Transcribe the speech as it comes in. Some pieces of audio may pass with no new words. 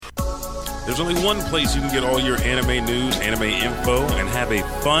There's only one place you can get all your anime news, anime info, and have a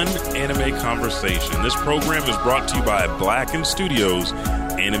fun anime conversation. This program is brought to you by Black & Studios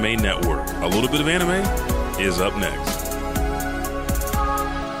Anime Network. A little bit of anime is up next.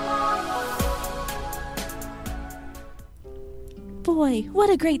 Boy, what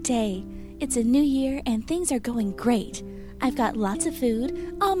a great day. It's a new year and things are going great. I've got lots of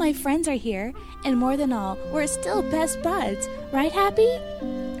food, all my friends are here, and more than all, we're still best buds. Right, Happy?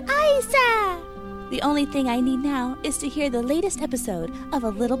 Isa! The only thing I need now is to hear the latest episode of A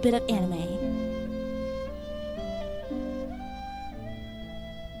Little Bit of Anime.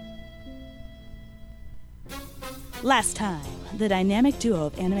 Last time, the dynamic duo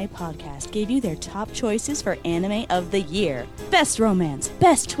of Anime Podcast gave you their top choices for Anime of the Year. Best romance,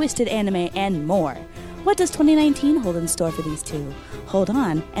 best twisted anime, and more. What does 2019 hold in store for these two? Hold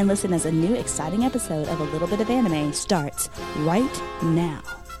on and listen as a new exciting episode of A Little Bit of Anime starts right now.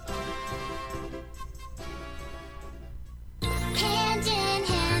 Hand in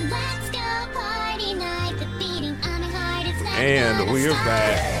hand, let's go party night. The beating on my heart is not And we are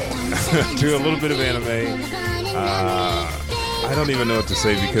back to A Little Bit of Anime. I don't even know what to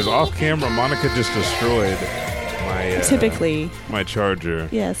say because off camera, Monica just destroyed my my charger.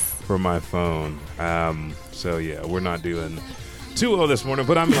 Yes. For my phone. So yeah, we're not doing too well this morning.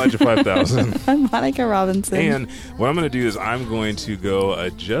 But I'm Elijah 5000. I'm Monica Robinson. And what I'm going to do is I'm going to go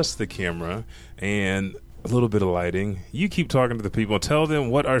adjust the camera and a little bit of lighting. You keep talking to the people. Tell them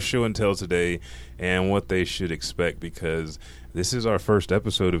what our show entails today and what they should expect because this is our first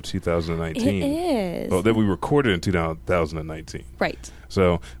episode of 2019. It is. Well, that we recorded in 2019. Right.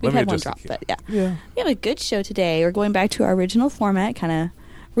 So We've had one drop, but yeah. We have a good show today. We're going back to our original format, kind of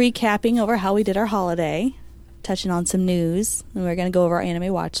recapping over how we did our holiday, touching on some news, and we're going to go over our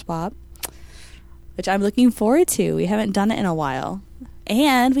anime watch swap, which I'm looking forward to. We haven't done it in a while.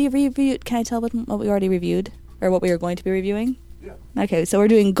 And we reviewed, can I tell what we already reviewed, or what we are going to be reviewing? Yeah. Okay, so we're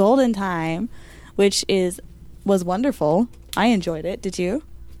doing Golden Time, which was wonderful. I enjoyed it. Did you?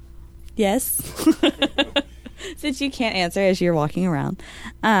 Yes. Since you can't answer as you're walking around.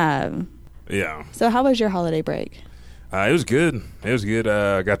 Yeah. So how was your holiday break? It was good. It was good.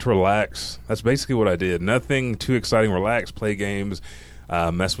 I got to relax. That's basically what I did. Nothing too exciting. Relax, play games,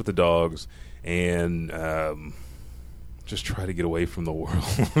 mess with the dogs, and just try to get away from the world.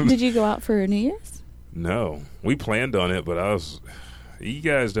 Did you go out for New Year's? No. We planned on it, but you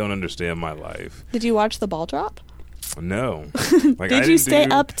guys don't understand my life. Did you watch the ball drop? No. Did you stay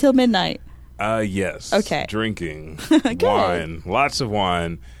up till midnight? Yes. Okay. Drinking wine, lots of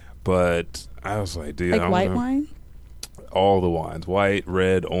wine, but I was like, dude, like white wine? All the wines, white,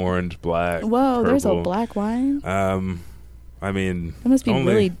 red, orange, black. Whoa, purple. There's a black wine. I mean, it must be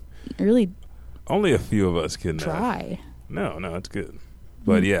really. Only a few of us can try. No, it's good.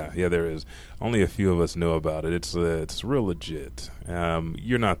 But yeah, there is. Only a few of us know about it. It's real legit.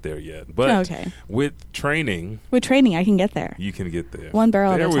 You're not there yet, but with training, I can get there. You can get there. One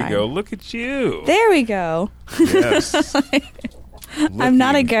barrel at a time. There we go. Look at you. There we go. Yes. I'm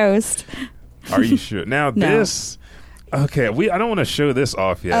not a ghost. Are you sure? Now this. Okay, I don't want to show this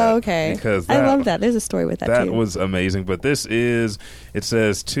off yet. Oh, okay. Because I love that. There's a story with that too. That was amazing. But it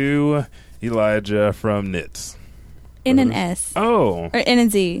says to Elijah from Knits. N and S. Oh. Or N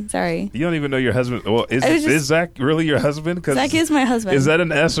and Z, sorry. You don't even know your husband. Well, is Zach really your husband? Zach is my husband. Is that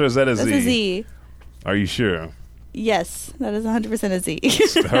an S or is that a Z? That's a Z. Are you sure? Yes, that is 100% a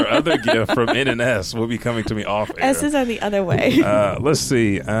Z. Her other gift from N and S will be coming to me off air. S's are the other way. Let's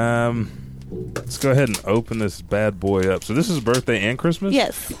see. Let's go ahead and open this bad boy up. So this is birthday and Christmas?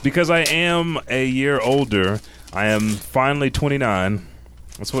 Yes. Because I am a year older. I am finally 29.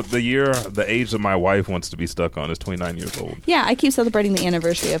 That's what the age that my wife wants to be stuck on is 29 years old. Yeah, I keep celebrating the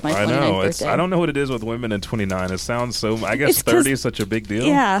anniversary of my 29th birthday. I don't know what it is with women in 29. It sounds so, I guess 30 is such a big deal.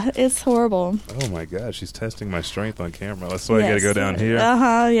 Yeah, it's horrible. Oh my God, she's testing my strength on camera. That's why I got to go down here.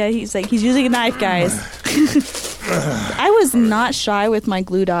 Yeah, he's using a knife, guys. I was not shy with my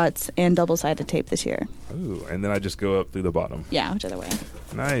glue dots and double-sided tape this year. Ooh, and then I just go up through the bottom. Yeah, whichever way.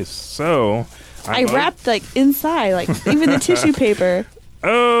 Nice. So, I wrapped inside, even the tissue paper.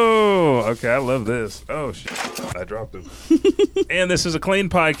 Oh, okay. I love this. Oh, shit. I dropped him. And this is a clean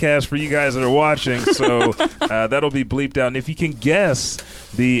podcast for you guys that are watching, so that'll be bleeped out. And if you can guess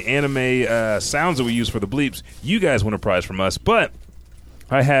the anime sounds that we use for the bleeps, you guys win a prize from us. But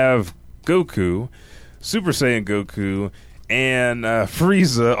I have Goku, Super Saiyan Goku, and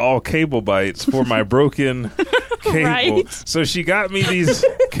Frieza, all cable bites for my broken cable. Right? So she got me these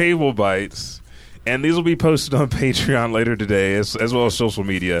cable bites. And these will be posted on Patreon later today, as well as social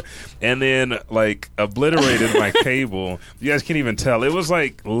media. And then, like, obliterated my cable. You guys can't even tell. It was,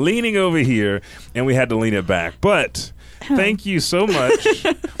 like, leaning over here, and we had to lean it back. But thank you so much.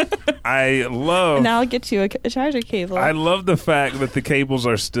 I love... Now I'll get you a charger cable. I love the fact that the cables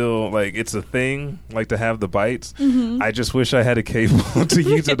are still, like, it's a thing, like, to have the bites. Mm-hmm. I just wish I had a cable to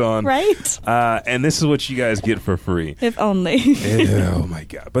use it on. Right? And this is what you guys get for free. If only. Oh, my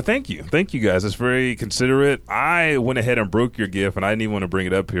God. But thank you. Thank you, guys. It's very considerate. I went ahead and broke your gift, and I didn't even want to bring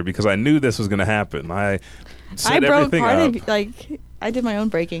it up here because I knew this was going to happen. I set broke everything part up. of, like... I did my own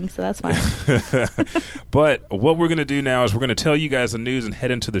breaking, so that's fine. But what we're going to do now is we're going to tell you guys the news and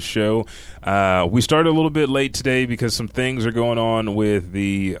head into the show. We started a little bit late today because some things are going on with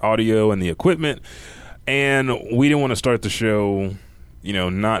the audio and the equipment. And we didn't want to start the show,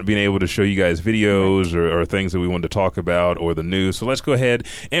 not being able to show you guys videos or things that we wanted to talk about or the news. So let's go ahead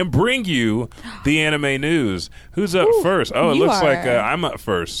and bring you the anime news. Who's up first? Oh, it looks like I'm up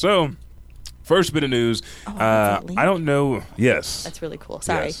first. So... First bit of news. I don't know. Yes. That's really cool.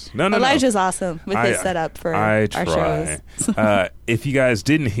 Sorry. Yes. No. Elijah's awesome with his setup for our shows. If you guys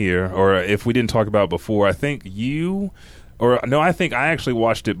didn't hear, or if we didn't talk about it before, I think I think I actually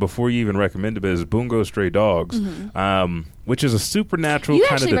watched it before you even recommended it as Bungo Stray Dogs, which is a supernatural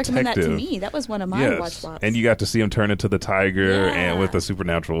kind of detective. You actually recommended that to me. That was one of my watch swaps. And you got to see him turn into the tiger and with the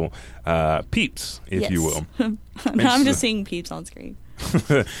supernatural peeps, if you will. Now I'm just seeing peeps on screen.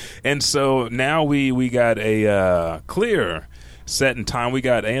 And so now we got a clear set in time. We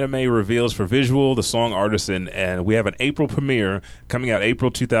got anime reveals for Visual, the song artisan, and we have an April premiere coming out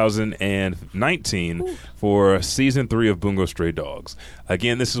April 2019 for season 3 of Bungo Stray Dogs.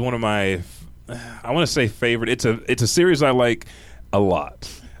 Again, this is one of my, I want to say favorite. It's a series I like a lot.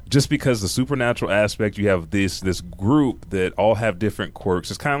 Just because the supernatural aspect, you have this group that all have different quirks.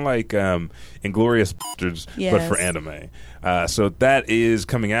 It's kind of like Inglourious Basterds, but for anime. So that is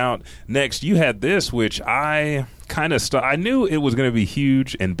coming out. Next, you had this, which I kind of I knew it was going to be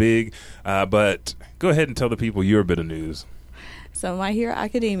huge and big, but go ahead and tell the people your bit of news. So My Hero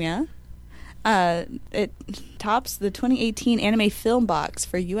Academia, it tops the 2018 anime film box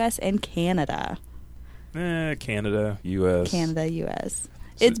for U.S. and Canada. Canada, U.S. Canada, U.S.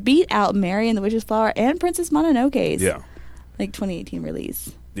 It's beat out Mary and the Witch's Flower and Princess Mononoke's. Yeah. 2018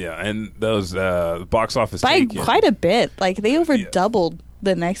 release. Yeah, and those box office by quite a bit. Like, they over doubled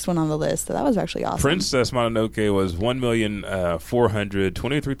the next one on the list. So that was actually awesome. Princess Mononoke was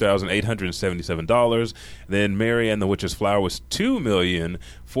 $1,423,877. Then Mary and the Witch's Flower was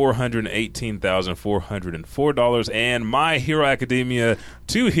 $2,418,404. And My Hero Academia,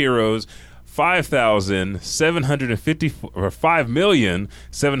 Two Heroes,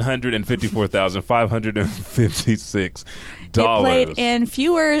 $5,754,556. It played in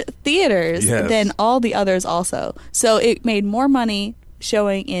fewer theaters than all the others also. So it made more money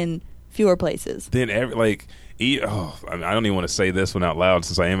showing in fewer places. Then I don't even want to say this one out loud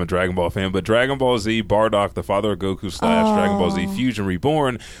since I am a Dragon Ball fan, but Dragon Ball Z Bardock, the father of Goku / Dragon Ball Z Fusion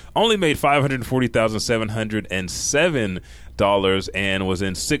Reborn, only made $540,707 and was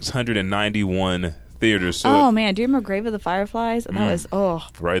in 691 theaters. So man, do you remember Grave of the Fireflies? And that was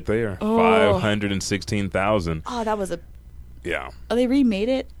right there, 516,000. Oh, that was yeah. Oh, they remade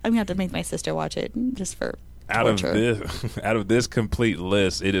it. I'm gonna have to make my sister watch it just for torture. Out of this complete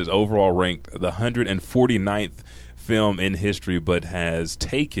list, it is overall ranked the 149th film in history, but has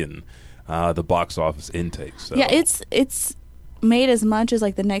taken the box office intake. So. Yeah, it's made as much as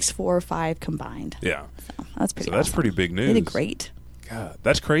like the next 4 or 5 combined. Yeah, so that's pretty. That's pretty big news. They did great. God,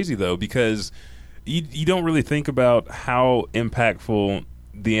 that's crazy though, because you don't really think about how impactful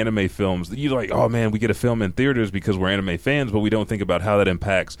the anime films. You're like, oh man, we get a film in theaters because we're anime fans, but we don't think about how that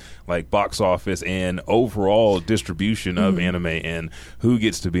impacts like box office and overall distribution of anime and who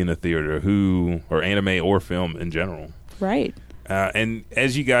gets to be in a theater, or anime or film in general. Right. And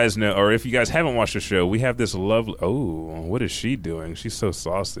as you guys know, or if you guys haven't watched the show, we have this lovely... Oh, what is she doing? She's so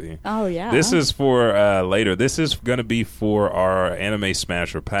saucy. Oh, yeah. This is for later. This is going to be for our Anime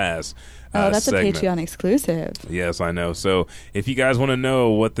Smash or Pass that's segment. a Patreon exclusive. Yes, I know. So if you guys want to know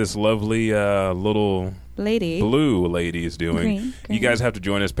what this lovely little... blue lady is doing. Green. You guys have to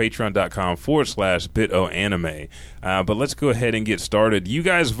join us, patreon.com/bitoanime. But let's go ahead and get started. You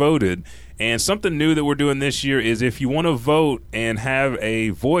guys voted, and something new that we're doing this year is if you want to vote and have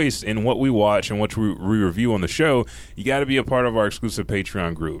a voice in what we watch and what we review on the show, you got to be a part of our exclusive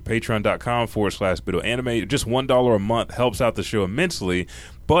Patreon group, patreon.com/bitoanime. Just $1 a month helps out the show immensely,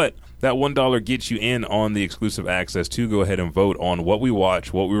 but that $1 gets you in on the exclusive access to go ahead and vote on what we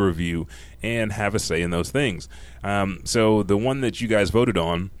watch, what we review, and have a say in those things. So the one that you guys voted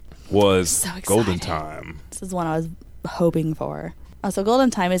on was So excited. Golden Time. This is one I was hoping for. So Golden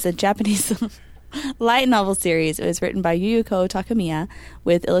Time is a Japanese light novel series. It was written by Yuyuko Takamiya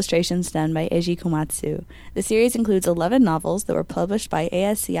with illustrations done by Eiji Komatsu. The series includes 11 novels that were published by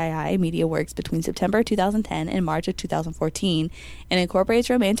ASCII Media Works between September 2010 and March of 2014 and incorporates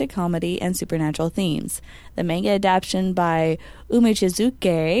romantic comedy and supernatural themes. The manga adaptation by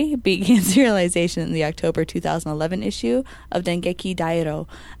Umechizuke began serialization in the October 2011 issue of Dengeki Dairo.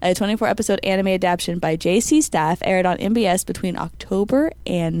 A 24-episode anime adaptation by JC Staff aired on MBS between October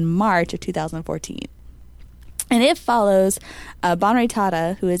and March of 2014. And it follows Banri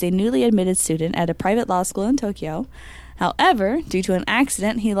Tada, who is a newly admitted student at a private law school in Tokyo. However, due to an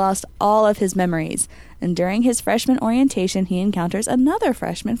accident, he lost all of his memories. And during his freshman orientation, he encounters another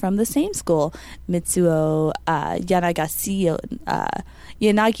freshman from the same school, Mitsuo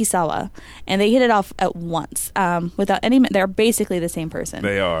Yanagisawa. And they hit it off at once. Without any, they're basically the same person.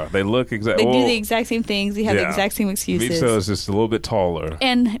 They are. They look exactly. They do the exact same things. They have the exact same excuses. Mitsuo is just a little bit taller.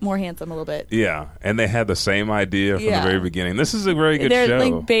 And more handsome a little bit. Yeah. And they had the same idea from the very beginning. This is a very good They're show.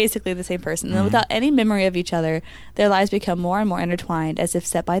 Like basically the same person. And without any memory of each other, their lives become more and more intertwined as if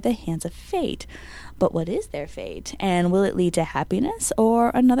set by the hands of fate. But what is their fate? And will it lead to happiness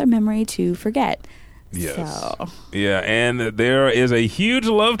or another memory to forget? Yes. So. Yeah, and there is a huge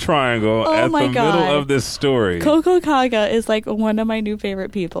love triangle at the middle of this story. Coco Kaga is like one of my new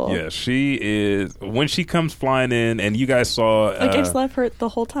favorite people. Yeah, she is. When she comes flying in, and you guys saw... Like, I slept her the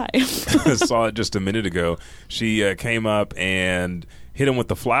whole time. saw it just a minute ago. She came up and hit him with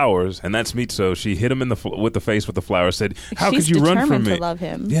the flowers, and that's Mitsuo. She hit him in with the face with the flowers, said, how could you run from me? To love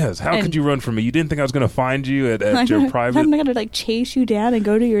him. Yes, how could you run from me? You didn't think I was going to find you at your private... I'm not going to like chase you down and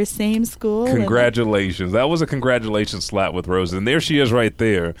go to your same school. Congratulations. That was a congratulations slap with roses. And there she is right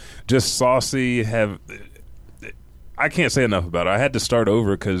there. Just saucy. I can't say enough about it. I had to start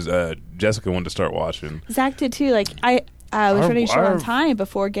over because Jessica wanted to start watching. Zach did too. Like, I was running short on time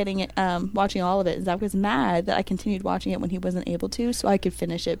before getting it, watching all of it. Zach was mad that I continued watching it when he wasn't able to, so I could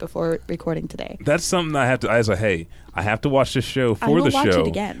finish it before recording today. That's something I have to. I was like, hey, I have to watch this show for the show. I will watch it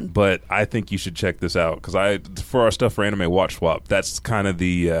again, but I think you should check this out because for our stuff for Anime Watch Swap, that's kind of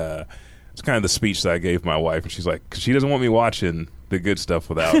the speech that I gave my wife, and she's like, because she doesn't want me watching the good stuff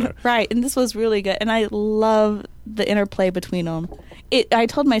without her. Right, and this was really good, and I love the interplay between them. I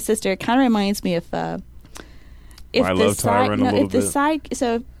told my sister it kind of reminds me of. If the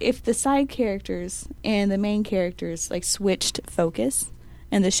side characters and the main characters like switched focus,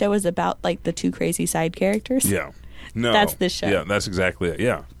 and the show was about like the two crazy side characters, that's the show. Yeah, that's exactly it.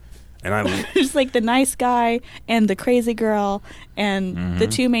 Yeah, and I just like the nice guy and the crazy girl, and the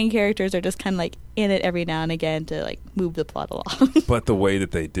two main characters are just kind of like in it every now and again to like move the plot along. But the way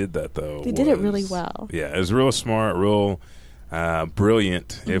that they did that, though, did it really well. Yeah, it was real smart, real.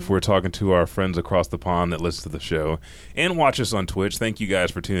 Brilliant if we're talking to our friends across the pond that listen to the show and watch us on Twitch. Thank you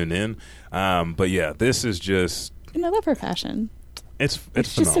guys for tuning in. But yeah, this is just... And I love her fashion. It's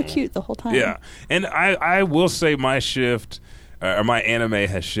just so cute the whole time. Yeah. And I will say my shift... or my anime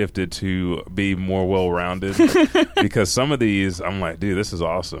has shifted to be more well-rounded because some of these, I'm like, dude, this is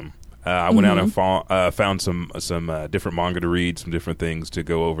awesome. I went out and found some different manga to read, some different things to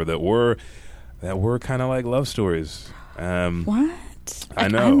go over that were kind of like love stories. What? I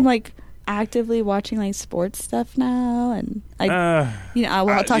know. I'm like actively watching like sports stuff now, and like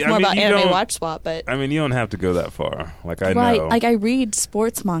I'll talk more about Anime Watch Swap, but I mean, you don't have to go that far. Like I know, like I read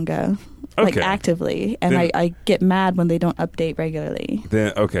sports manga. Like actively, and then, I get mad when they don't update regularly.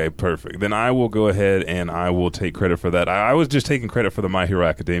 Then okay, perfect. Then I will go ahead and I will take credit for that. I was just taking credit for the My Hero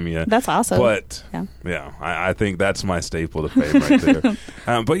Academia. That's awesome. But I think that's my staple to fame right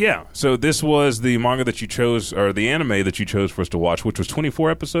there. But yeah, so this was the manga that you chose, or the anime that you chose for us to watch, which was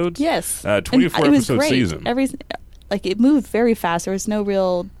 24 episodes. Yes, 24 episode season. It moved very fast. There was no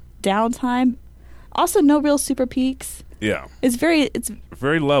real downtime. Also, no real super peaks. Yeah, it's very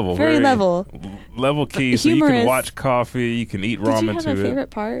level, very level key. So you can watch coffee, you can eat ramen to it. Did you have a favorite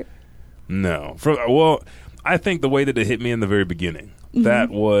part? No, I think the way that it hit me in the very beginning,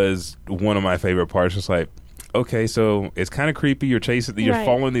 that was one of my favorite parts. Just like, okay, so it's kind of creepy. You're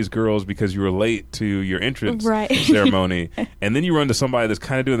following these girls because you were late to your entrance ceremony, and then you run to somebody that's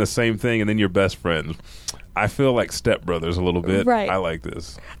kind of doing the same thing, and then you're best friends. I feel like stepbrothers a little bit. Right. I like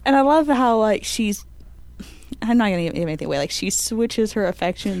this, and I love how like she's. I'm not going to give anything away. Like, she switches her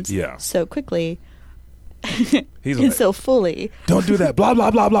affections so quickly and so fully. Don't do that. Blah, blah,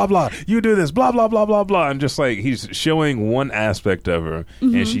 blah, blah, blah. You do this. Blah, blah, blah, blah, blah. And just like he's showing one aspect of her,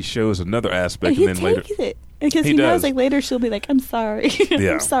 and she shows another aspect. And then later. It. Because he knows, like, later she'll be like, I'm sorry.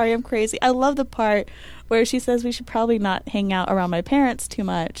 I'm sorry, I'm crazy. I love the part where she says we should probably not hang out around my parents too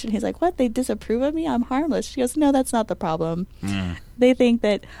much. And he's like, what? They disapprove of me? I'm harmless. She goes, no, that's not the problem. They think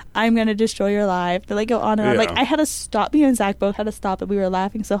that I'm going to destroy your life. They like go on and on. Like, I had to stop. Me and Zach both had to stop, and we were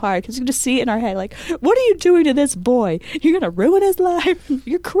laughing so hard because you can just see it in our head. Like, what are you doing to this boy? You're going to ruin his life?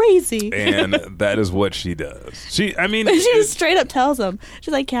 You're crazy. And that is what she does. She just straight up tells him.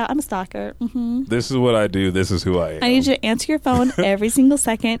 She's like, yeah, I'm a stalker. This is what I do. This is who I am. I need you to answer your phone every single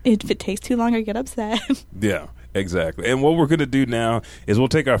second. If it takes too long, I get upset. Yeah. Exactly. And what we're going to do now is we'll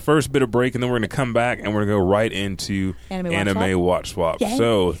take our first bit of break, and then we're going to come back, and we're going to go right into Anime Watch Swap. Yay.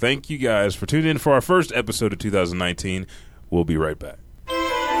 So thank you guys for tuning in for our first episode of 2019. We'll be right back.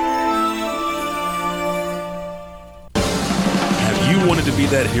 You wanted to be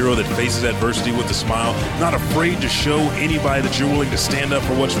that hero that faces adversity with a smile, not afraid to show anybody that you're willing to stand up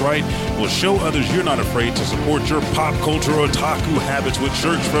for what's right? Well, show others you're not afraid to support your pop culture otaku habits with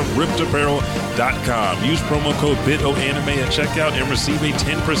shirts from rippedapparel.com. Use promo code BITOANIME at checkout and receive a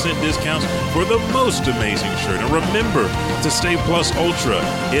 10% discount for the most amazing shirt. And remember to stay plus ultra.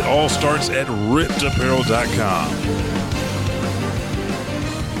 It all starts at rippedapparel.com.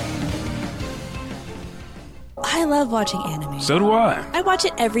 I love watching anime. So do I. I watch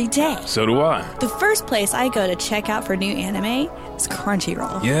it every day. So do I. The first place I go to check out for new anime is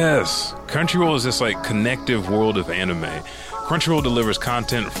Crunchyroll. Yes. Crunchyroll is this like connective world of anime. Crunchyroll delivers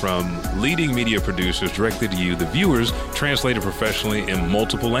content from leading media producers directly to you, the viewers, translated professionally in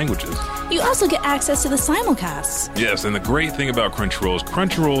multiple languages. You also get access to the simulcasts. Yes, and the great thing about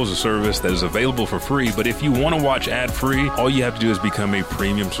Crunchyroll is a service that is available for free, but if you want to watch ad-free, all you have to do is become a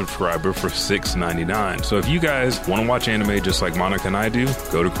premium subscriber for $6.99. So if you guys want to watch anime just like Monica and I do,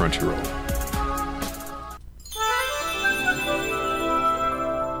 go to Crunchyroll.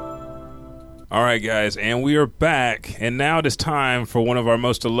 All right, guys, and we are back, and now it is time for one of our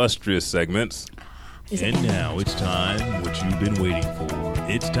most illustrious segments. And now it's time, what you've been waiting for.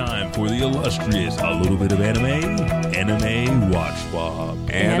 It's time for the illustrious A Little Bit of Anime Watch Swap.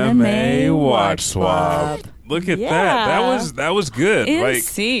 Anime Watch Swap. Look at that. That was good. In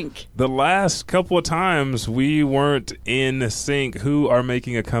sync. The last couple of times we weren't in sync. Who are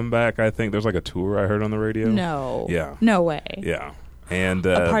making a comeback? I think there's like a tour I heard on the radio. No. Yeah. No way. Yeah. And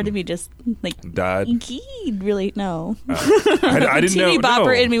a part of me just like died. Really, no. I didn't know. Teeny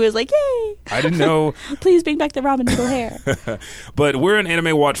bopper in me was like, yay! I didn't know. Please bring back the ramen noodle hair. But we're an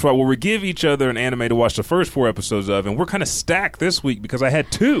anime watch swap where we give each other an anime to watch the first 4 episodes of, and we're kind of stacked this week because I had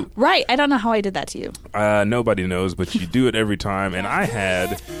 2. Right. I don't know how I did that to you. Nobody knows, but you do it every time. And I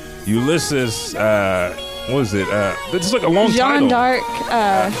had Ulysses. What was it? It's like a long title. Jean d'Arc.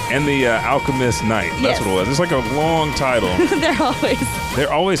 And the Alchemist Knight. That's what it was. It's like a long title.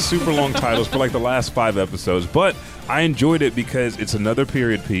 They're always super long titles for like the last 5 episodes. But I enjoyed it because it's another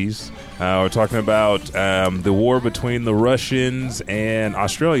period piece. We're talking about the war between the Russians and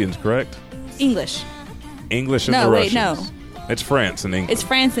Australians, correct? English and the Russians. No. It's France and England. It's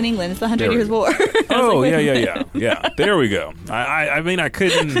France and England. It's the 100 Years' War. Oh, like, yeah. There we go. I mean, I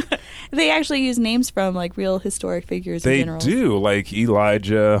couldn't... They actually use names from like real historic figures. They in general. do, like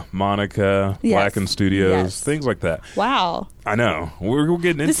Elijah, Monica, Blacken Studios, things like that. Wow. I know. We're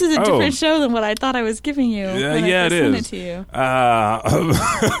getting into this is a different show than what I thought I was giving you. Yeah, it is. Sent it to you.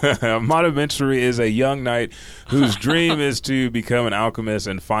 Matamitsuuri is a young knight whose dream is to become an alchemist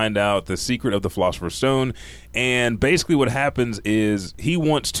and find out the secret of the Philosopher's Stone. And basically what happens is he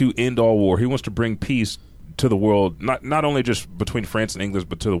wants to end all war. He wants to bring peace to the world, not only just between France and England,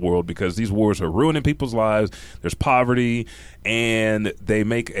 but to the world, because these wars are ruining people's lives. There's poverty, and they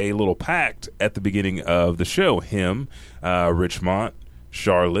make a little pact at the beginning of the show. Him, Richmond,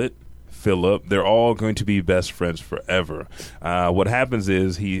 Charlotte, Philip, they're all going to be best friends forever. What happens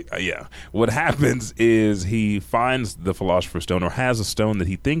is he finds the Philosopher's Stone, or has a stone that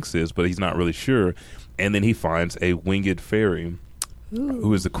he thinks is, but he's not really sure, and then he finds a winged fairy,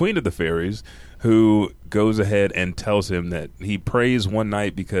 who is the queen of the fairies, who goes ahead and tells him that he prays one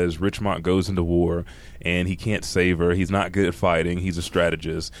night because Richmond goes into war and he can't save her. He's not good at fighting. He's a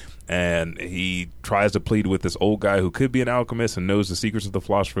strategist. And he tries to plead with this old guy who could be an alchemist and knows the secrets of the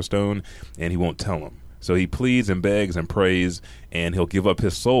Philosopher's Stone, and he won't tell him. So he pleads and begs and prays, and he'll give up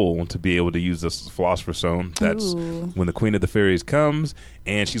his soul to be able to use this Philosopher's Stone. That's when the Queen of the Fairies comes,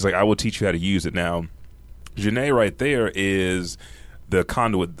 and she's like, I will teach you how to use it. Now, Janae right there is the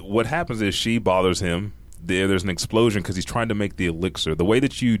conduit. What happens is she bothers him. There's an explosion because he's trying to make the elixir. The way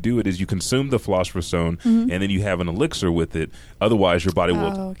that you do it is you consume the Philosopher's Stone, and then you have an elixir with it. Otherwise, your body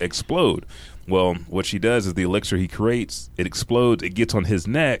will explode. Well, what she does is the elixir he creates, it explodes. It gets on his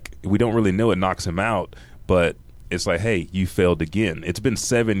neck. We don't really know it knocks him out, but it's like, hey, you failed again. It's been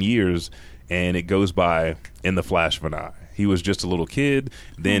 7 years, and it goes by in the flash of an eye. He was just a little kid.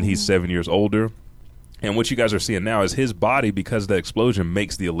 Then he's 7 years older. And what you guys are seeing now is his body, because of the explosion,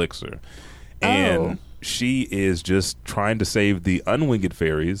 makes the elixir. And she is just trying to save the unwinged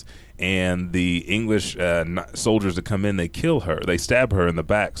fairies, and the English soldiers that come in, they kill her. They stab her in the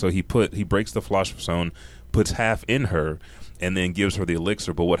back. So he breaks the Philosopher's Stone, puts half in her, and then gives her the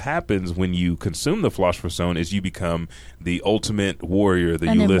elixir. But what happens when you consume the Philosopher's Stone is you become the ultimate warrior,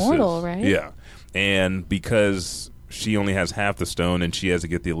 the Ulysses. Immortal, right? Yeah. And because she only has half the stone and she has to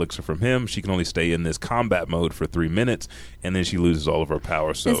get the elixir from him, she can only stay in this combat mode for 3 minutes, and then she loses all of her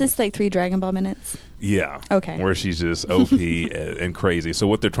power. So is this like 3 Dragon Ball minutes? Yeah. Okay. Where she's just OP and crazy. So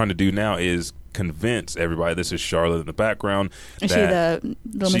what they're trying to do now is convince everybody. This is Charlotte in the background. Is she the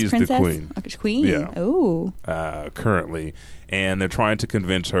little Miss Princess? The queen. Okay, queen? Yeah. Oh. Currently. And they're trying to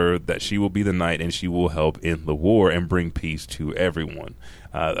convince her that she will be the knight and she will help end the war and bring peace to everyone.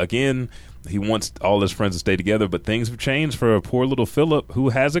 Again, he wants all his friends to stay together, but things have changed for a poor little Philip who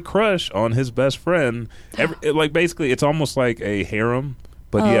has a crush on his best friend. Basically, it's almost like a harem,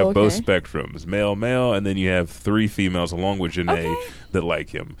 but you have both spectrums, male, and then you have 3 females along with Janae that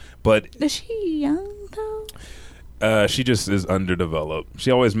like him. But is she young, though? She just is underdeveloped.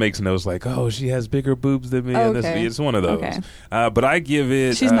 She always makes notes like, "Oh, she has bigger boobs than me." And it's one of those. Okay. But I give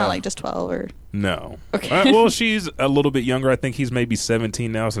it. She's not like just 12 or. No. Okay. Well, she's a little bit younger. I think he's maybe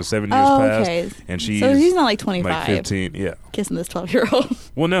 17 now, so 7 years passed. Okay. And she's so he's not like 25. Like 15. Yeah. Kissing this 12-year-old.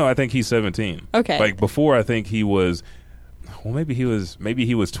 Well, no, I think he's 17. Okay. Like before, I think he was. Well, maybe he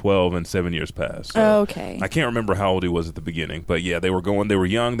was 12 and 7 years passed. So okay. I can't remember how old he was at the beginning, but yeah, they were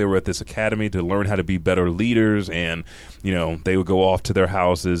young. They were at this academy to learn how to be better leaders, and they would go off to their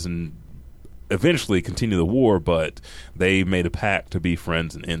houses and eventually continue the war. But they made a pact to be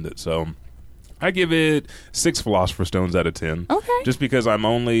friends and end it. So I give it 6 Philosopher's Stones out of 10. Okay. Just because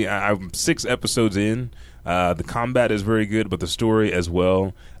I'm 6 episodes in. The combat is very good, but the story as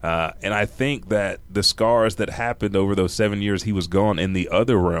well. And I think that the scars that happened over those 7 years he was gone in the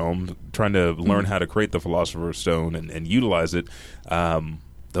other realm, trying to learn how to create the Philosopher's Stone and utilize it,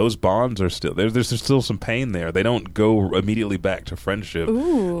 those bonds are still there's still some pain there. They don't go immediately back to friendship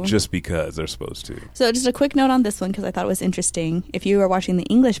just because they're supposed to. So just a quick note on this one, because I thought it was interesting. If you are watching the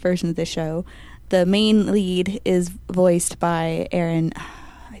English version of the show, the main lead is voiced by Aaron.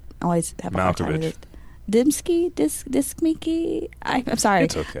 I always have a hard time with it. Dismiki. I'm sorry.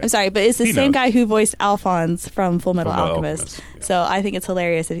 It's okay. I'm sorry, but it's the same guy who voiced Alphonse from Full Metal Alchemist. Yeah. So I think it's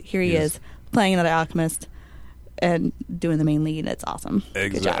hilarious that here he is playing another alchemist and doing the main lead. It's awesome.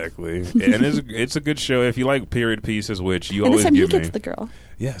 Exactly. And it's a good show if you like period pieces, which you and always this time give he me. gets the girl.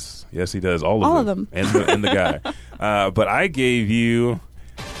 Yes, he does. All of them. And the guy. But I gave you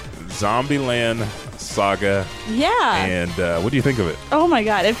Zombieland Saga. Yeah. And what do you think of it? Oh my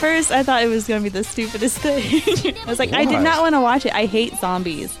god. At first I thought it was going to be the stupidest thing. I was like, I did not want to watch it. I hate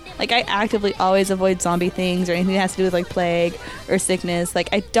zombies. Like, I actively always avoid zombie things or anything that has to do with like plague or sickness. Like,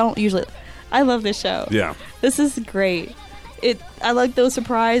 I don't usually. I love this show. Yeah. This is great. I like those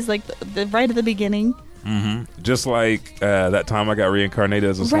surprise, like the right at the beginning. Mm-hmm. Just like that time I got reincarnated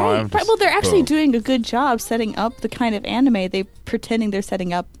as a slime. Right. Well, they're actually doing a good job setting up the kind of anime they pretending they're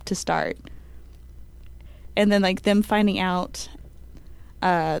setting up to start. And then like them finding out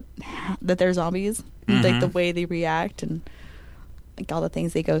that they're zombies, like the way they react and like all the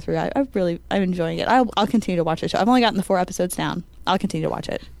things they go through. I'm enjoying it. I'll continue to watch the show. I've only gotten the 4 episodes down. I'll continue to watch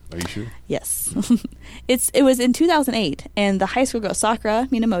it. Are you sure? Yes. It was in 2008, and the high school girl Sakura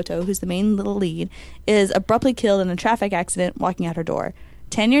Minamoto, who's the main little lead, is abruptly killed in a traffic accident walking out her door.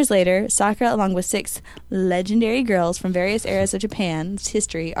 10 years later, Sakura, along with 6 legendary girls from various eras of Japan's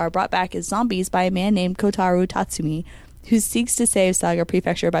history, are brought back as zombies by a man named Kotaro Tatsumi, who seeks to save Saga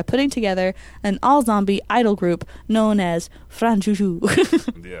Prefecture by putting together an all-zombie idol group known as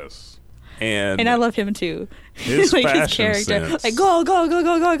Franjuju. Yes. And I love him too. His like fashion his character, sense. like go.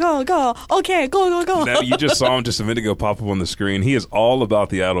 Okay, go. Now, you just saw him just a minute ago pop up on the screen. He is all about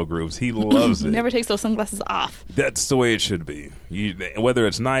the idol groups. He loves it. Never takes those sunglasses off. That's the way it should be. Whether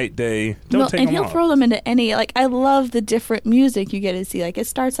it's night, day, don't take them off. And he'll throw them into any. Like, I love the different music you get to see. Like, it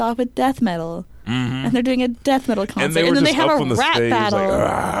starts off with death metal. Mm-hmm. And they're doing a death metal concert, and then they have a rap battle,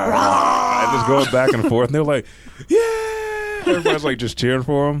 like, and just going back and forth. And they're like, "Yeah!" Everybody's like just cheering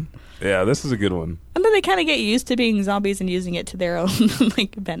for them. Yeah, this is a good one. And then they kind of get used to being zombies and using it to their own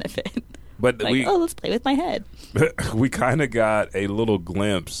like benefit. But like, let's play with my head. We kind of got a little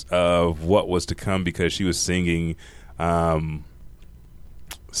glimpse of what was to come because she was singing and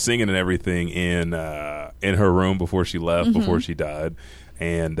everything in her room before she left, before she died.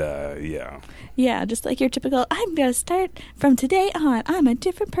 And yeah. Yeah, just like your typical, I'm going to start from today on. I'm a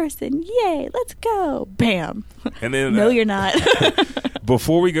different person. Yay, let's go. Bam. And then No, you're not.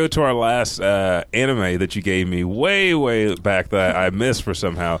 before we go to our last anime that you gave me way back that I missed for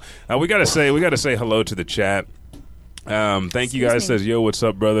somehow, we got to say hello to the chat. Thank you guys. Says, yo, what's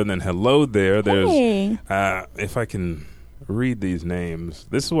up, brother? And then hello there. There's Hey. if I can read these names.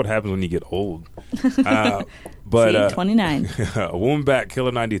 This is what happens when you get old. But See, 29. Wombat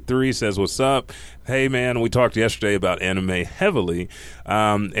Killer 93 says, what's up? Hey, man, we talked yesterday about anime heavily.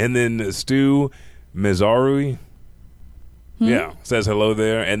 And then Stu Mizarui, yeah, says hello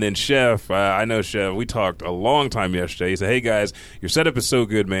there. And then Chef, I know Chef, we talked a long time yesterday. He said, hey, guys, your setup is so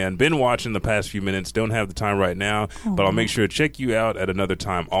good, man. Been watching the past few minutes. Don't have the time right now, but I'll make sure to check you out at another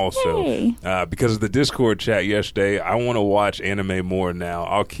time also. Yay. Because of the Discord chat yesterday, I want to watch anime more now.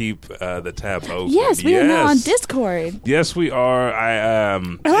 I'll keep the tab open. Yes, we are now on Discord. Yes, we are.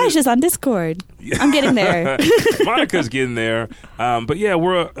 Elijah's on Discord. I'm getting there. Monica's getting there. But yeah,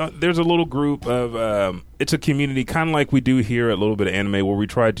 we're there's a little group of it's a community kind of like we do here at Little Bit of Anime, where we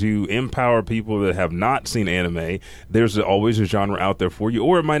try to empower people that have not seen anime. There's always a genre out there for you,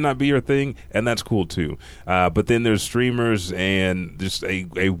 or it might not be your thing, and that's cool too. But then there's streamers and just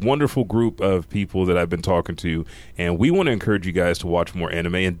a wonderful group of people that I've been talking to, and we want to encourage you guys to watch more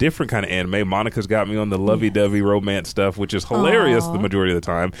anime and different kind of anime. Monica's got me on the lovey-dovey romance stuff, which is hilarious the majority of the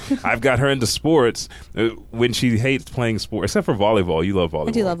time. I've got her into sports when she hates playing sports, except for volleyball. You love volleyball.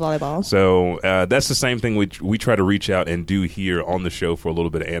 I do love volleyball. So that's the same thing we try to reach out and do here on the show for a little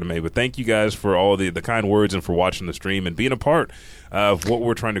bit of anime. But thank you guys for all the kind words and for watching the stream and being a part of what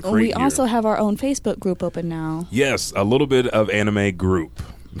we're trying to create. We also have our own Facebook group open now. Yes, a Little Bit of Anime group.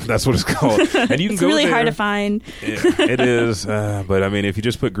 That's what it's called. And you can It's go really there. hard to find. Yeah, it is. But I mean, if you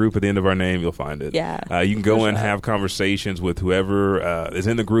just put group at the end of our name, you'll find it. Yeah. You can go and have conversations with whoever is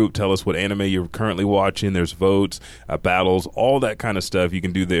in the group. Tell us what anime you're currently watching. There's votes, battles, all that kind of stuff you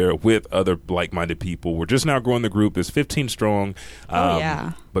can do there with other like-minded people. We're just now growing the group. It's 15 strong.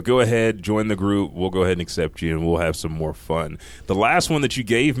 Yeah. But go ahead, join the group. We'll go ahead and accept you, and we'll have some more fun. The last one that you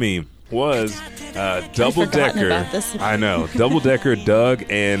gave me was Double Decker. about this. I know. Double Decker, Doug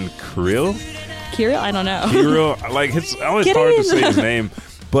and Kirill. Kirill? I don't know. Kirill, like it's always Get hard to in. say his name.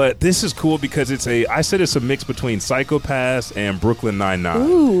 But this is cool because I said it's a mix between Psycho-Pass and Brooklyn Nine-Nine.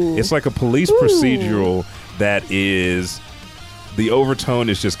 Ooh. It's like a police procedural that is, the overtone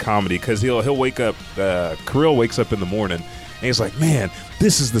is just comedy because he'll wake up, Kirill wakes up in the morning and he's like, man,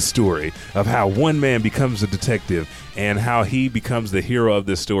 this is the story of how one man becomes a detective and how he becomes the hero of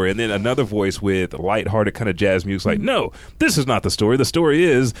this story. And then another voice with lighthearted kind of jazz music like, no, this is not the story. The story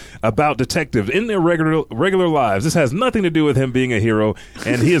is about detectives in their regular lives. This has nothing to do with him being a hero,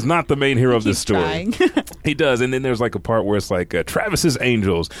 and he is not the main hero of this story. He does. And then there's like a part where it's like Travis's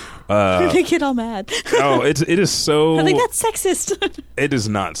Angels. They get all mad. Oh, it is so... I think that's sexist. It is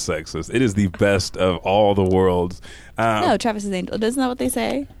not sexist. It is the best of all the worlds. No, Travis's Angels. Isn't that what they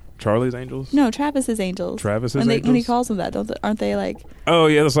say? Charlie's Angels? No, Travis's Angels. Travis's when Angels? When he calls them that, aren't they like... Oh,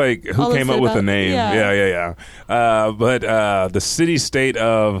 yeah, that's like, who All came up it's with the about- name? yeah. But the city-state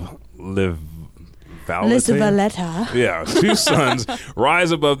of Lisa Valletta. Yeah, two suns rise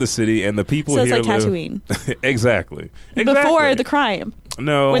above the city, and the people So it's here like live... Tatooine. Exactly. Before the crime.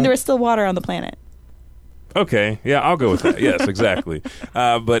 No. When there was still water on the planet. Okay, yeah, I'll go with that. Yes, exactly.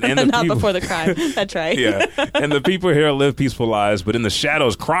 But and the Not people, before the crime. That's right. yeah, and the people here live peaceful lives, but in the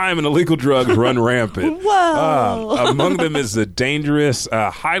shadows, crime and illegal drugs run rampant. Whoa. Among them is the dangerous,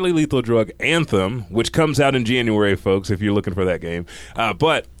 highly lethal drug Anthem, which comes out in January, folks, if you're looking for that game.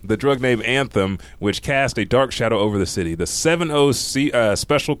 But the drug named Anthem, which cast a dark shadow over the city. The 7-0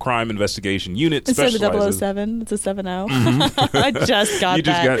 Special Crime Investigation Unit Instead specializes... of the 007, it's a 7-0. I just got You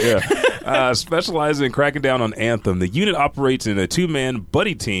just that. got, yeah. Specializing in cracking down on Anthem. The unit operates in a two-man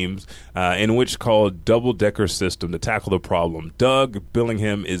buddy teams in which called Double Decker System to tackle the problem. Doug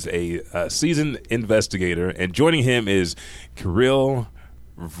Billingham is a seasoned investigator, and joining him is Kirill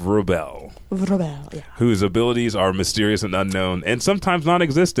Vrobel, yeah. whose abilities are mysterious and unknown, and sometimes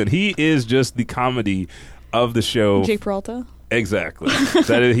non-existent. He is just the comedy of the show. Jake Peralta? Exactly.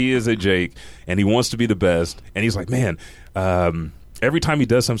 He is a Jake, and he wants to be the best, and he's like, man, every time he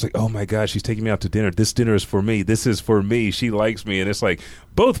does something, it's like, oh my God, she's taking me out to dinner. This dinner is for me. This is for me. She likes me. And it's like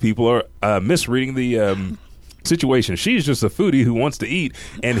both people are misreading situation. She's just a foodie who wants to eat,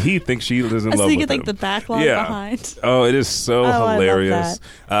 and he thinks she is in love with him. Like the backlog behind. Oh, it is so hilarious.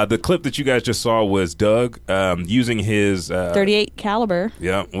 I love The clip that you guys just saw was Doug using his 38 caliber.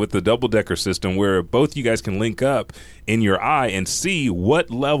 Yeah, with the double-decker system where both you guys can link up in your eye and see what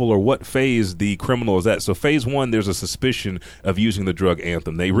level or what phase the criminal is at. So phase 1, there's a suspicion of using the drug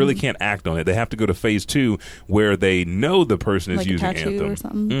Anthem. They really can't act on it. They have to go to phase 2 where they know the person is Like using a tattoo Anthem. or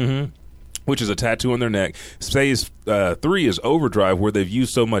something. Which is a tattoo on their neck. Phase 3 is overdrive, where they've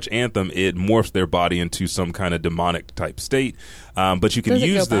used so much Anthem, it morphs their body into some kind of demonic type state. But you can Does it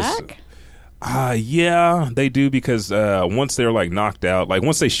use go this. back? Yeah, they do, because once they're like knocked out, like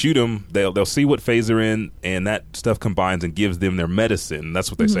once they shoot them, they'll see what phase they're in, and that stuff combines and gives them their medicine. That's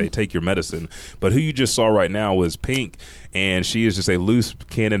what they say, take your medicine. But who you just saw right now was Pink, and she is just a loose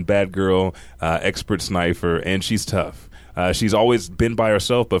cannon bad girl, expert sniper, and she's tough. She's always been by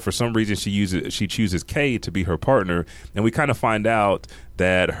herself, but for some reason she chooses Kay to be her partner, and we kind of find out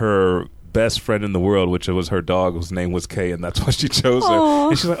that her best friend in the world, which was her dog, whose name was Kay, and that's why she chose her.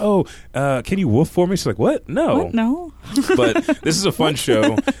 And she's like, "Oh, can you woof for me?" She's like, "What? No, What? No." But this is a fun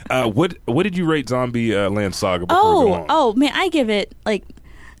show. What did you rate Zombie Land Saga? Before we go on? Man, I give it like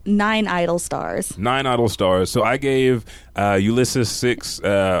 9 idle stars. 9 idle stars. So I gave Ulysses 6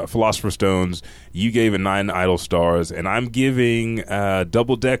 Philosopher Stones. You gave it 9 idle stars, and I'm giving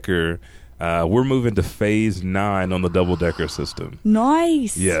Double Decker. We're moving to phase 9 on the double decker system.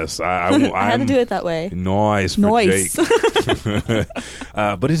 Nice. Yes, I had to do it that way. Nice for Jake.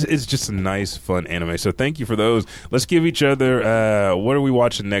 But it's just a nice, fun anime. So thank you for those. Let's give each other. What are we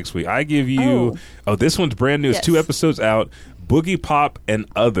watching next week? I give you. Oh, this one's brand new. It's 2 episodes out. Boogie Pop and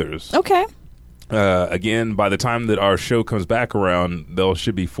Others. Okay. Again, by the time that our show comes back around, there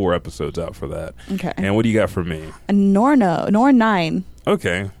should be 4 episodes out for that. Okay. And what do you got for me? A Nor 9.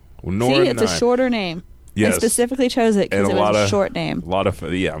 Okay. Well, See, it's a shorter name. Yes. I specifically chose it because it was a short name. A lot of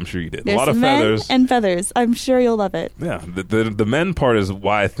I'm sure you did. There's a lot of men feathers and feathers. I'm sure you'll love it. Yeah, the men part is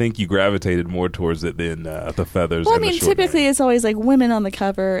why I think you gravitated more towards it than the feathers. Well, I and mean, the short typically name. it's always like women on the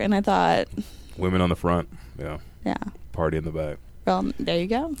cover, and I thought Women on the front. Yeah. Yeah. Party in the back. Well, there you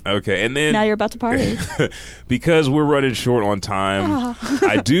go. Okay, and then Now you're about to party. because we're running short on time,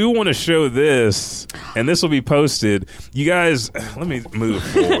 I do want to show this, and this will be posted. You guys, let me move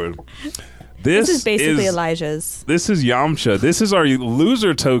forward. This is basically Elijah's. This is Yamcha. This is our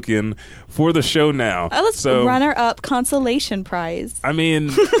loser token for the show now. Let's runner-up consolation prize. I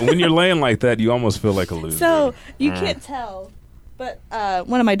mean, when you're laying like that, you almost feel like a loser. So you can't tell. But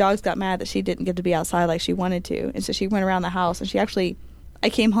one of my dogs got mad that she didn't get to be outside like she wanted to. And so she went around the house, and I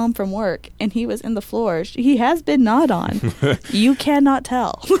came home from work, and he was in the floor. He has been gnawed on. You cannot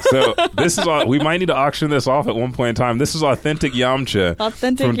tell. So this is we might need to auction this off at one point in time. This is authentic Yamcha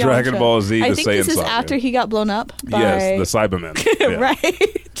from Dragon Ball Z. I think this is after he got blown up by... Yes, the Cybermen. Yeah.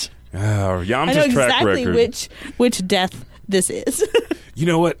 Right. Yamcha's I know exactly track record. which death this is. You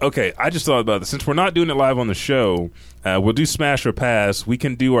know what? Okay, I just thought about this. Since we're not doing it live on the show, we'll do Smash or Pass. We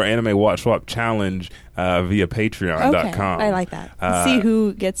can do our Anime Watch Swap Challenge via Patreon.com. Okay, I like that. See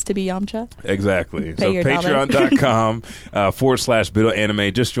who gets to be Yamcha? Exactly. Pay So your Patreon.com /Biddle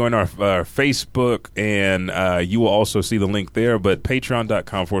Anime. Just join our Facebook, and you will also see the link there. But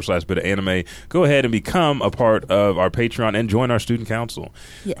Patreon.com /Biddle Anime. Go ahead and become a part of our Patreon and join our student council.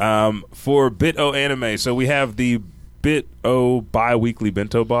 Yeah. For Bit-O Anime, so we have the Bit-O bi-weekly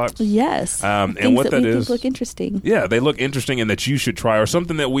bento box. Yes. And what that is, look interesting. Yeah, they look interesting and that you should try, or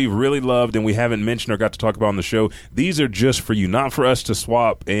something that we really loved and we haven't mentioned or got to talk about on the show. These are just for you, not for us to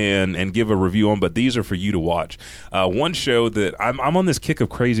swap and give a review on, but these are for you to watch. One show that I'm on this kick of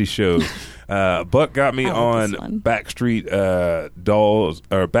crazy shows. Buck got me on Backstreet Dolls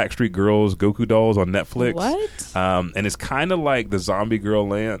or Backstreet Girls Goku dolls on Netflix. What? And it's kind of like the Zombie Girl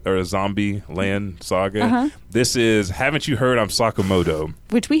Land or Zombie Land saga. Uh-huh. This is Haven't You Heard I'm Sakamoto,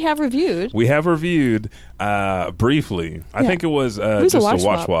 which we have reviewed. We have reviewed briefly. I think it was just a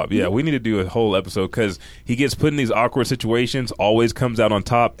watch swap. Yeah, we need to do a whole episode because he gets put in these awkward situations, always comes out on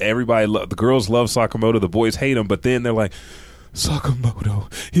top. Everybody, the girls love Sakamoto, the boys hate him, but then they're like, Sakamoto,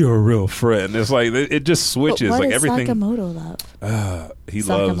 you're a real friend. It's like it just switches. But what like does everything. Sakamoto love? He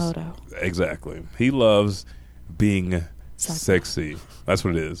Sakamoto. loves exactly. He loves being sexy. That's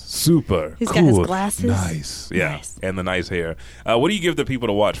what it is. Super. He's cool. got his glasses. Nice. Yeah. Nice. And the nice hair. What do you give the people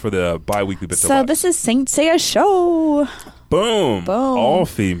to watch for the bi-weekly bit? So this is Saint Seiya Show. Boom. All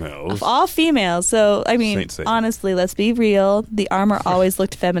females. All females. So, I mean, honestly, let's be real. The armor always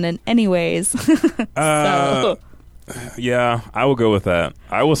looked feminine anyways. So. Yeah, I will go with that.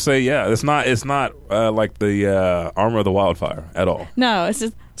 I will say, yeah, it's not like the armor of the wildfire at all. No, it's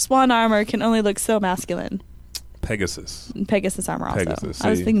just swan armor can only look so masculine. Pegasus. Pegasus armor also. Pegasus, I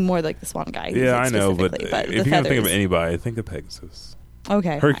was see. thinking more like the swan guy. Yeah, I know, but the if you're going to think of feathers. anybody, think of Pegasus.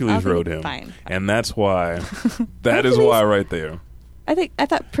 Okay. Hercules fine. rode him. Fine. And that's why. That is Hercules? why right there. I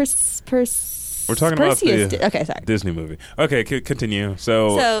thought We're talking about Perseus the okay, sorry. Disney movie. Okay, continue.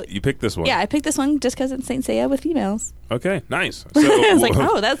 So you picked this one. Yeah, I picked this one just because it's Saint Seiya with females. Okay, nice. So, I was like,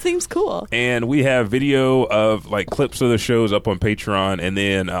 oh, that seems cool. And we have video of like clips of the shows up on Patreon, and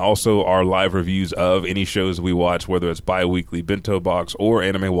then also our live reviews of any shows we watch, whether it's bi-weekly, Bento Box, or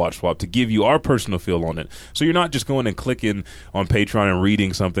Anime Watch Swap, to give you our personal feel on it. So you're not just going and clicking on Patreon and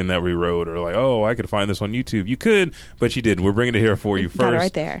reading something that we wrote, or like, oh, I could find this on YouTube. You could, but you didn't. We're bringing it here for you first. Got it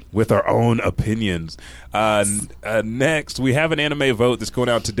right there. With our own opinions. Next, we have an anime vote that's going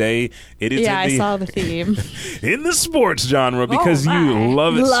out today. It is I saw the theme. in the sports genre because Oh, you my.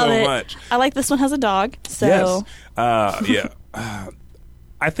 love it so it. much. I like this one has a dog. So Yes. Yeah.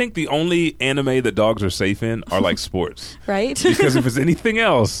 I think the only anime that dogs are safe in are like sports. right? Because if it's anything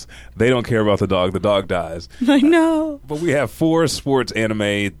else, they don't care about the dog dies. I know. But we have 4 sports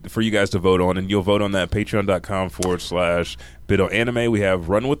anime for you guys to vote on, and you'll vote on that patreon.com/BitOnAnime. We have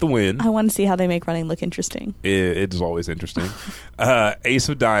Run with the Wind. I want to see how they make running look interesting. It is always interesting. Ace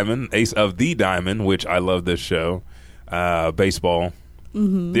of the Diamond, which I love this show. Baseball.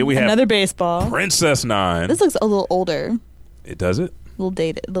 Mm-hmm. Then we have Another baseball. Princess Nine. This looks a little older. It does it? A little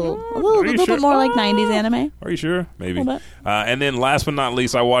dated. A little Are you bit sure? more like 90s anime. Are you sure? Maybe. A little bit. And then last but not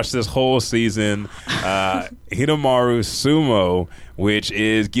least, I watched this whole season, Hinomaru Sumo, which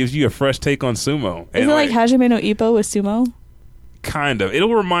gives you a fresh take on sumo. Is it like Hajime no Ippo with sumo? Kind of.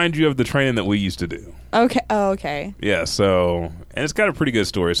 It'll remind you of the training that we used to do. Okay. Oh, okay. Yeah, so, and it's got a pretty good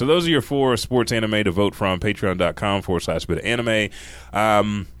story. So those are your 4 sports anime to vote from, patreon.com/BitOnAnime.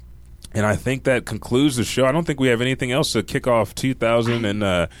 And I think that concludes the show. I don't think we have anything else to kick off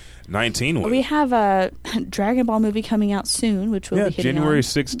 2019 with. We have a Dragon Ball movie coming out soon, which we'll be hitting January on.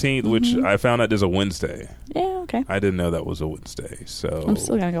 16th, which I found out is a Wednesday. Yeah, okay. I didn't know that was a Wednesday, so I'm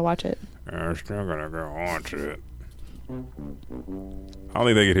still going to go watch it. I'm still gonna go watch it. I don't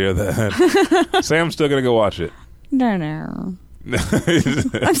think they could hear that. Say I'm still gonna go watch it. No. I'm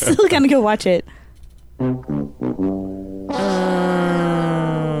still going to go watch it.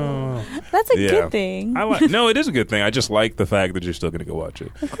 That's a good thing. No, it is a good thing. I just like the fact that you're still gonna go watch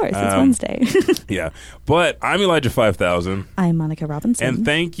it. Of course, it's Wednesday. Yeah, but I'm Elijah 5000. I'm Monica Robinson. And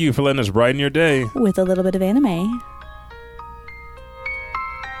thank you for letting us brighten your day with a little bit of anime.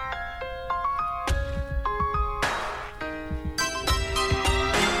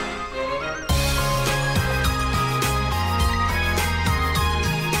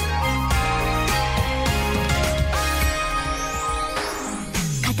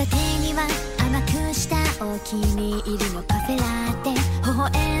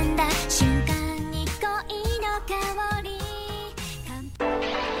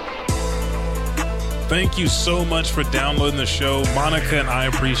 Thank you so much for downloading the show. Monica and I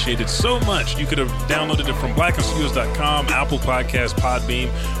appreciate it so much. You could have downloaded it from blackandstudios.com, Apple Podcasts, Podbeam,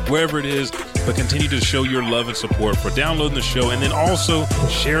 wherever it is. But continue to show your love and support for downloading the show. And then also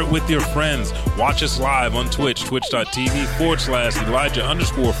share it with your friends. Watch us live on Twitch,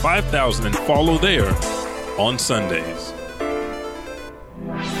 twitch.tv/Elijah_5000, and follow there on Sundays.